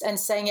balanced and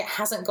saying it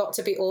hasn't got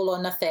to be all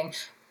or nothing.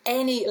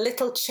 Any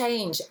little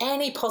change,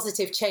 any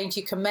positive change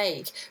you can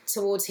make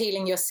towards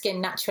healing your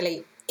skin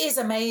naturally is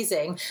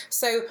amazing.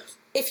 So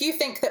if you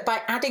think that by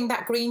adding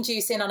that green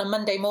juice in on a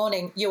Monday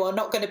morning, you are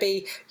not going to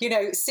be,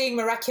 seeing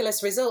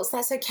miraculous results,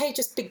 that's okay.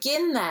 Just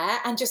begin there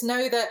and just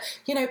know that,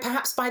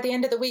 perhaps by the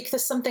end of the week,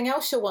 there's something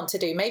else you'll want to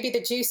do. Maybe the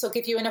juice will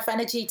give you enough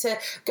energy to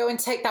go and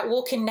take that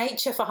walk in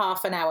nature for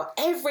half an hour.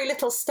 Every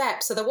little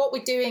step. So that what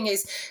we're doing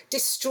is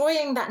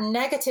destroying that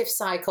negative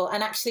cycle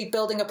and actually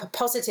building up a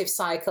positive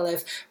cycle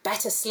of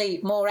better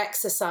sleep, more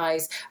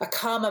exercise, a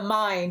calmer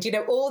mind,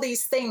 all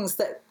these things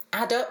that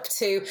add up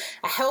to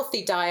a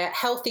healthy diet,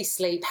 healthy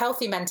sleep,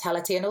 healthy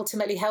mentality, and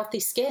ultimately healthy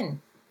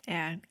skin.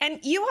 Yeah. And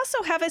you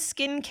also have a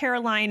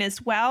skincare line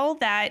as well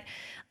that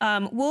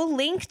we'll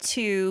link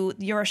to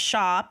your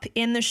shop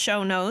in the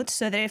show notes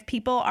so that if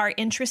people are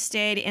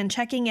interested in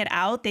checking it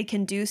out, they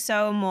can do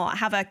so. And we'll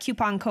have a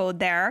coupon code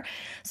there.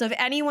 So if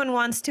anyone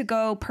wants to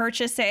go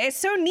purchase it, it's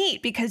so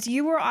neat because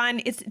you were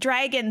on, it's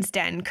Dragon's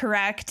Den,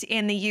 correct?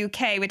 In the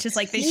UK, which is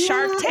like the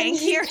Shark Tank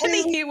here in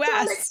the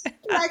US.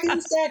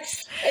 Dragon's Den.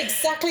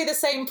 Exactly the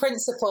same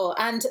principle.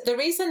 And the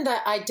reason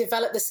that I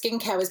developed the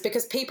skincare was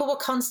because people were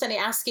constantly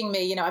asking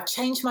me, I've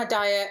changed my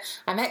diet,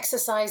 I'm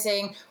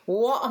exercising,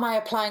 what am I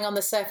applying on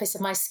the surface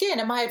of my skin?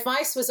 And my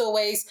advice was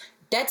always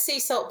Dead Sea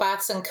salt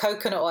baths and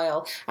coconut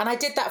oil. And I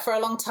did that for a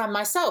long time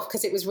myself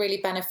because it was really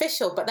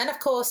beneficial. But then, of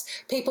course,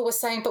 people were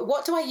saying, but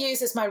what do I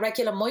use as my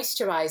regular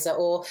moisturizer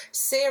or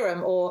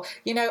serum or,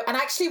 and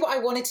actually what I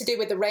wanted to do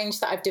with the range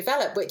that I've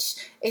developed, which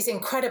is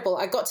incredible.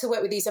 I got to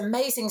work with these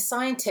amazing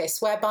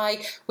scientists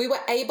whereby we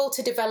were able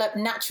to develop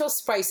natural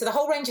spray. So the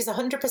whole range is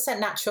 100%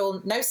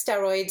 natural, no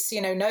steroids,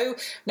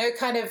 no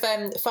kind of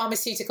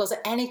pharmaceuticals or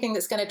anything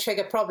that's going to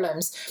trigger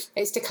problems.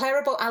 It's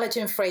declarable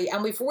allergen free.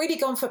 And we've really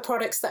gone for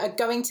products that are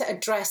going to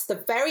address the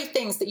very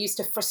things that used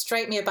to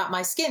frustrate me about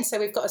my skin. So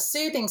we've got a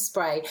soothing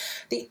spray.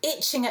 The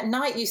itching at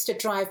night used to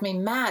drive me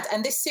mad.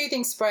 And this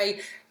soothing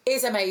spray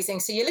is amazing.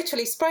 So you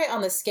literally spray it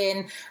on the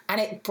skin and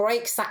it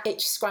breaks that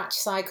itch scratch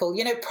cycle.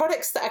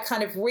 Products that are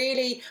kind of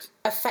really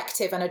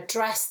effective and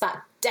address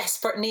that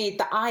desperate need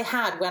that I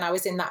had when I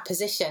was in that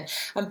position.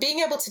 And being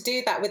able to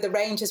do that with the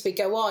range as we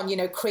go on, you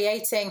know,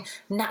 creating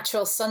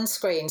natural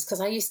sunscreens,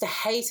 because I used to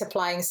hate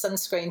applying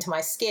sunscreen to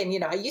my skin. You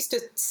know, I used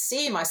to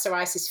see my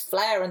psoriasis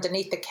flare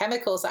underneath the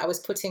chemicals that I was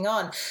putting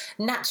on.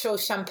 Natural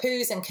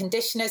shampoos and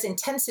conditioners,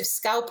 intensive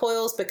scalp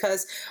oils,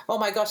 because, oh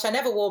my gosh, I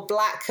never wore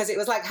black because it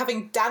was like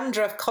having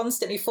dandruff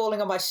constantly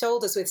falling on my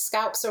shoulders with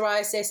scalp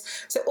psoriasis.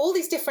 So all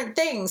these different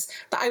things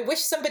that I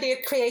wish somebody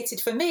had created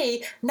for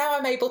me, now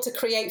I'm able to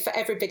create for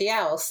everybody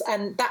else.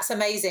 And that's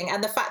amazing.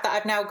 And the fact that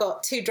I've now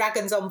got 2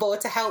 dragons on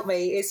board to help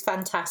me is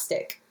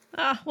fantastic.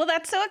 Well,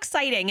 that's so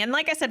exciting. And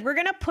like I said, we're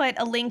going to put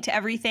a link to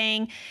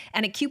everything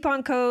and a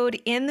coupon code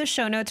in the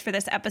show notes for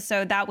this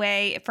episode. That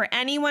way, for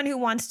anyone who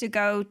wants to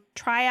go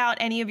try out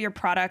any of your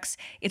products,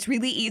 it's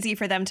really easy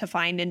for them to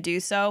find and do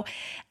so.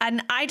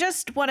 And I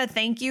just want to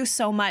thank you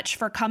so much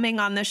for coming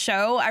on the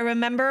show. I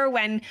remember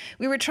when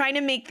we were trying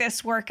to make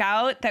this work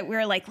out that we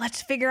were like,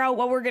 let's figure out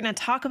what we're going to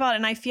talk about.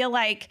 And I feel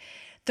like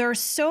there's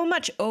so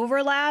much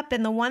overlap.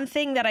 And the one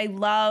thing that I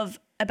love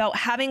about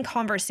having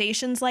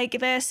conversations like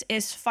this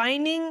is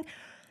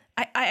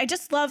I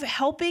just love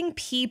helping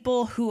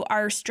people who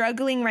are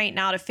struggling right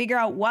now to figure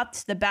out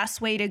what's the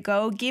best way to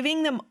go,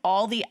 giving them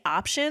all the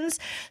options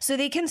so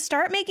they can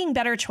start making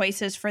better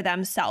choices for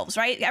themselves,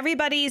 right?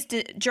 Everybody's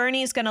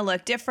journey is going to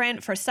look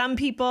different. For some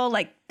people,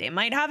 like they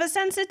might have a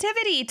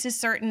sensitivity to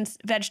certain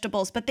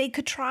vegetables, but they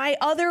could try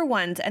other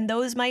ones and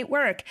those might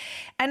work.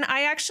 And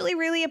I actually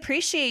really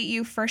appreciate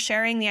you for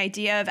sharing the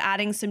idea of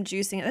adding some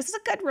juicing. This is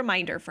a good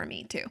reminder for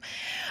me too.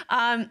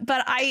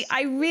 But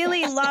I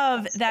really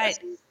love that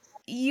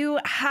you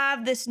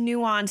have this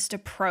nuanced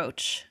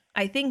approach.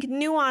 I think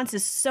nuance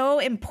is so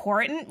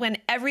important when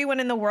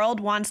everyone in the world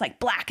wants like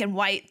black and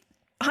white,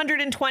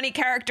 120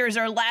 characters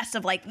or less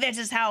of like, this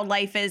is how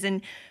life is.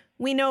 And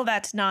we know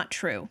that's not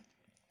true.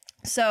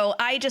 So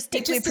I just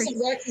deeply appreciate. It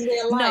just doesn't work in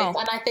real life. No.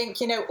 And I think,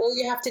 you know, all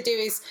you have to do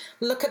is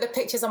look at the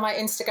pictures on my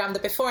Instagram, the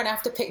before and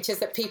after pictures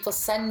that people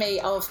send me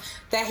of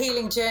their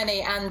healing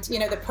journey and, you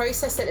know, the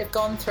process that they've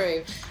gone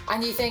through.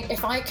 And you think,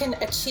 if I can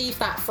achieve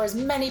that for as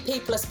many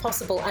people as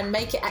possible and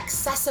make it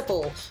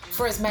accessible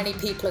for as many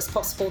people as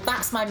possible,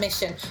 that's my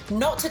mission.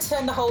 Not to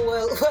turn the whole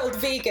world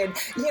vegan,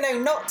 you know,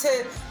 not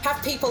to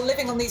have people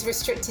living on these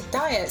restricted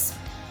diets,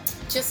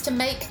 just to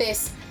make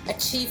this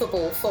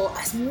achievable for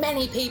as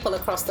many people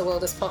across the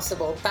world as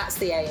possible. That's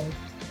the aim.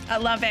 I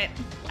love it.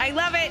 I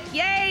love it.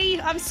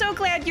 Yay. I'm so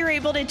glad you're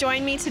able to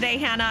join me today,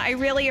 Hanna. I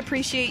really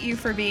appreciate you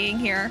for being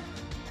here.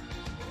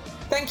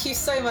 Thank you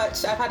so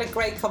much. I've had a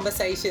great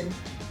conversation.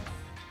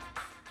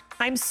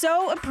 I'm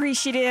so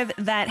appreciative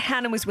that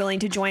Hanna was willing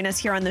to join us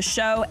here on the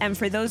show. And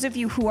for those of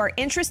you who are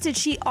interested,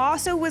 she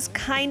also was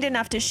kind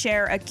enough to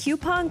share a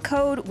coupon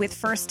code with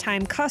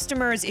first-time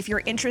customers if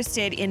you're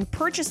interested in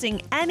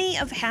purchasing any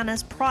of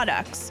Hanna's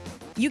products.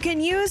 You can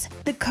use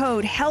the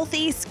code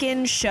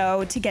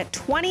HealthySkinShow to get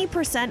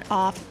 20%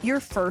 off your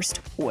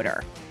first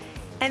order.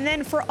 And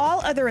then for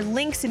all other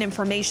links and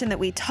information that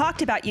we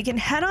talked about, you can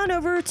head on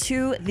over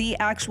to the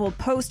actual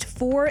post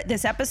for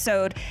this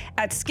episode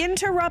at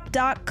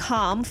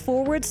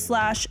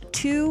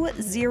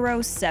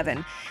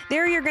skinterrupt.com/207.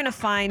 There you're going to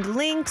find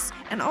links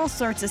and all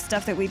sorts of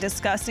stuff that we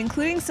discussed,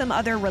 including some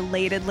other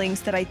related links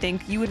that I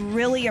think you would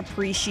really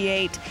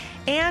appreciate.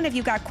 And if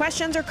you've got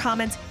questions or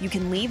comments, you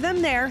can leave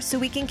them there so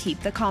we can keep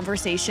the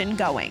conversation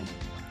going.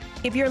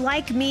 If you're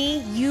like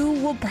me, you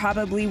will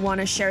probably want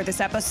to share this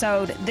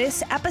episode.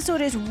 This episode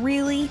is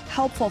really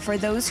helpful for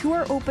those who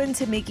are open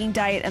to making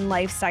diet and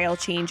lifestyle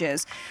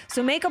changes.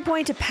 So make a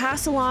point to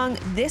pass along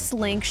this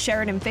link,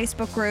 share it in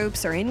Facebook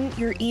groups or in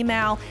your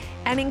email,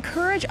 and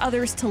encourage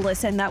others to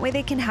listen. That way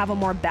they can have a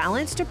more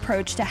balanced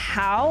approach to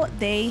how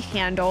they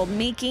handle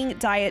making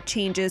diet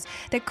changes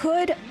that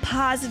could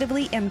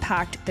positively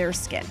impact their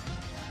skin.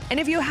 And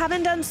if you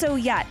haven't done so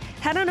yet,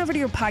 head on over to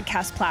your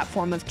podcast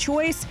platform of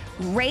choice,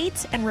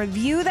 rate and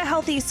review The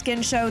Healthy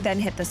Skin Show, then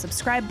hit the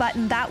subscribe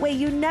button. That way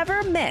you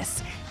never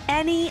miss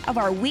any of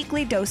our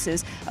weekly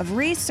doses of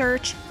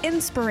research,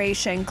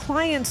 inspiration,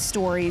 client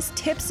stories,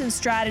 tips and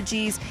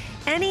strategies,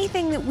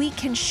 anything that we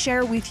can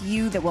share with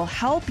you that will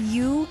help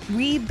you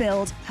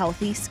rebuild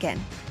healthy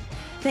skin.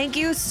 Thank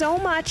you so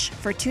much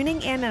for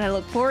tuning in, and I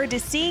look forward to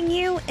seeing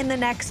you in the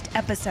next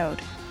episode.